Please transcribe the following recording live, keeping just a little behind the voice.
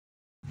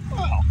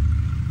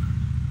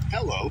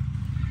Hello.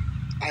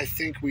 I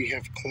think we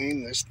have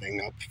cleaned this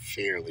thing up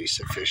fairly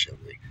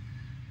sufficiently.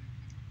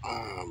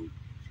 I'm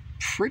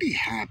pretty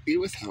happy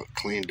with how it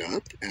cleaned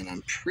up, and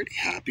I'm pretty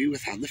happy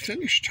with how the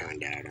finish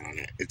turned out on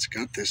it. It's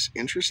got this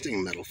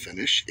interesting metal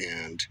finish,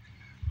 and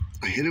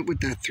I hit it with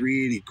that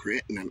 380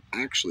 grit, and I'm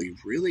actually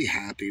really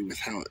happy with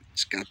how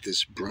it's got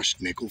this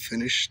brushed nickel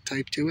finish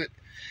type to it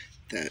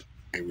that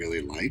I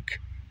really like.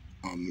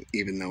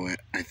 Even though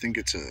I think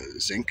it's a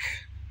zinc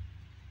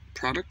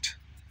product.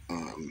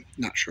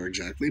 Not sure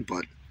exactly,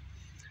 but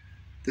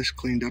this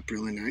cleaned up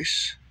really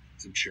nice.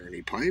 The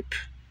Journey pipe,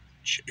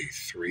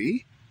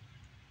 J3.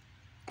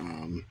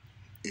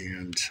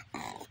 And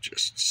I'll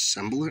just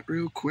assemble it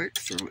real quick,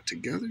 throw it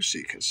together so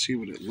you can see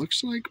what it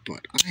looks like,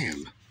 but I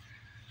am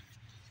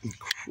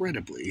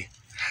incredibly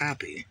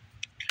happy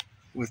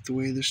with the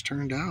way this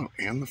turned out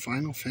and the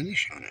final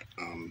finish on it.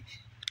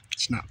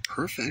 It's not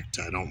perfect.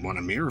 I don't want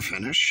a mirror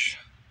finish.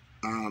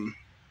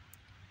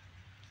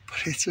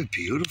 But it's a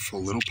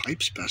beautiful little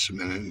pipe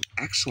specimen, an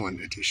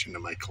excellent addition to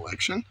my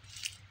collection.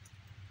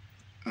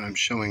 I'm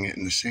showing it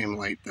in the same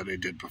light that I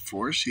did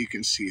before, so you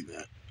can see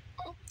that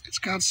it's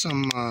got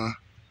some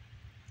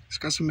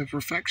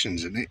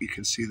imperfections in it. You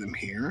can see them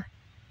here.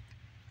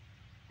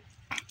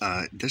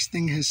 This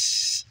thing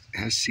has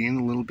seen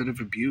a little bit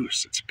of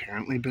abuse. It's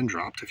apparently been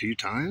dropped a few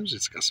times.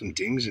 It's got some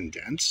dings and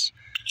dents,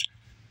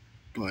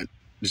 but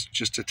it's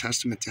just a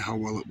testament to how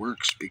well it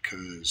works,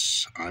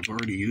 because I've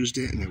already used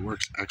it and it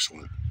works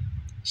excellent.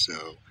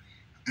 So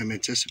I'm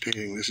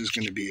anticipating this is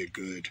going to be a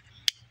good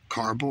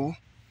car bowl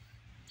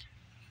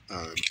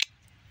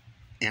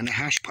and a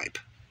hash pipe,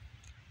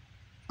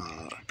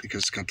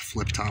 because it's got the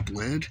flip top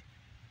lid.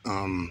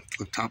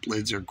 Flip top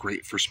lids are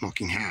great for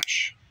smoking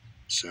hash.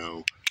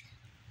 So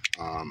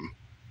I'm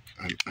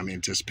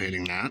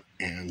anticipating that.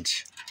 And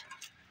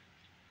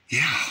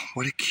yeah,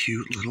 what a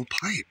cute little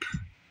pipe.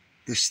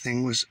 This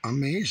thing was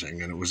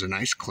amazing, and it was a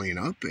nice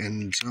cleanup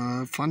and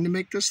fun to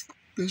make this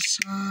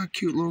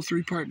cute little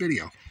 3-part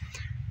video.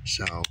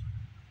 So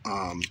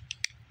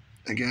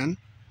again,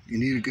 you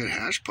need a good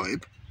hash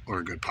pipe or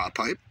a good pot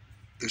pipe.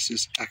 This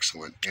is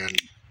excellent.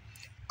 And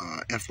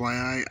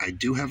FYI, I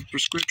do have a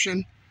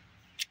prescription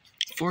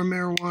for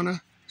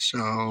marijuana,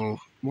 so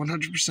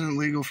 100%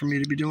 legal for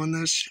me to be doing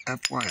this.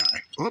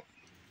 FYI. Oh,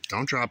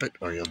 don't drop it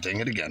or you'll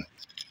ding it again.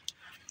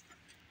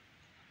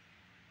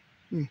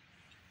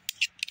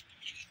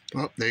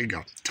 Well, there you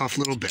go. Tough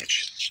little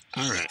bitch.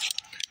 All right.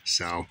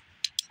 So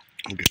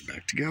I'll get it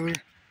back together.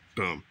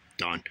 Boom.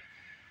 Done.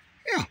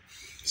 Yeah.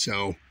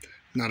 So I'm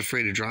not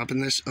afraid of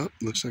dropping this. Oh,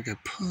 looks like I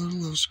put a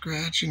little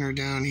scratch in her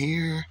down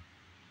here.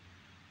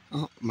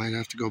 Oh, might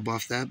have to go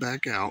buff that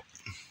back out.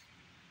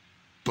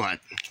 But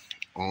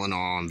all in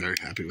all, I'm very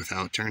happy with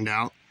how it turned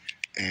out.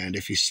 And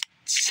if you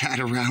sat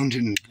around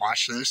and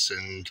watched this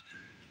and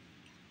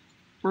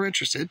were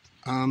interested,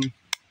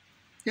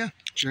 yeah,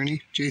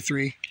 Journey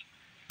J3.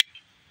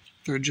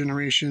 3rd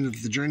generation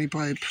of the Journey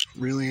pipe.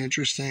 Really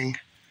interesting.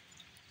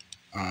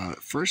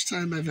 First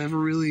time I've ever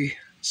really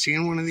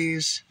seen one of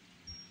these,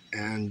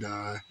 and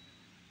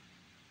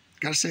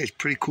gotta say, it's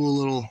pretty cool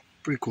little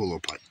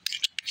pipe.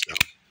 So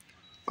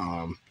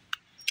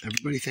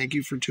everybody, thank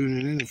you for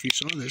tuning in if you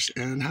saw this,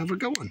 and have a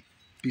good one.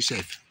 Be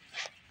safe.